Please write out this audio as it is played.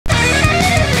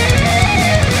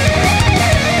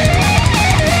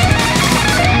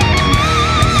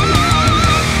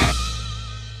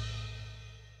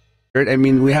I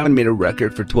mean, we haven't made a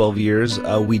record for 12 years.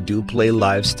 We do play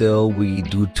live still. We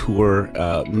do tour,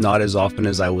 not as often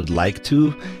as I would like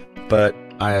to, but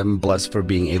I am blessed for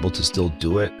being able to still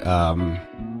do it.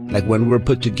 Like when we're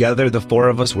put together, the four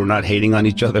of us, we're not hating on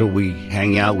each other. We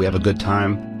hang out, we have a good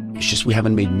time. It's just we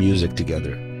haven't made music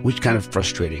together, which kind of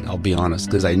frustrating, I'll be honest,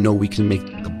 because I know we can make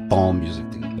the bomb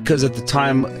music together. Because at the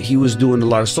time he was doing a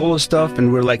lot of solo stuff,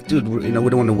 and we're like, dude, we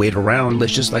don't want to wait around.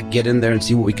 Let's just like get in there and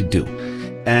see what we could do.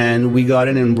 And we got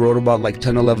in and wrote about like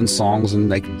 10, 11 songs, and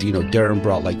like, you know, Darren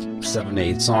brought like 7,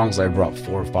 8 songs. I brought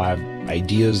 4 or 5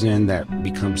 ideas in that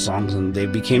become songs, and they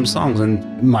became songs,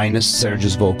 and minus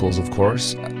Serge's vocals, of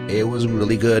course. It was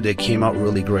really good. It came out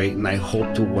really great, and I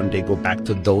hope to one day go back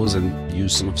to those and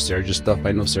use some of Serge's stuff.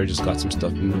 I know Serge's got some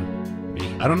stuff in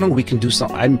me. I don't know, we can do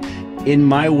something. I'm in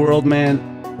my world, man.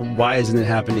 Why isn't it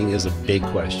happening is a big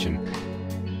question.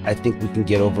 I think we can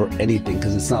get over anything,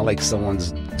 because it's not like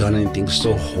someone's done anything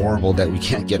so horrible that we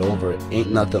can't get over it.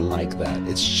 Ain't nothing like that.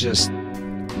 It's just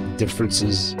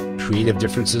differences, creative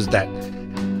differences that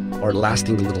are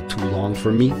lasting a little too long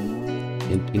for me,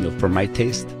 and, you know, for my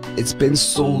taste. It's been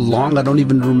so long, I don't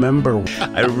even remember.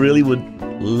 I really would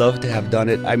love to have done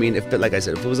it. I mean, like I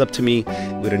said, if it was up to me,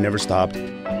 we would have never stopped.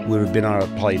 We would have been on our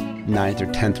probably 9th or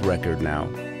 10th record now.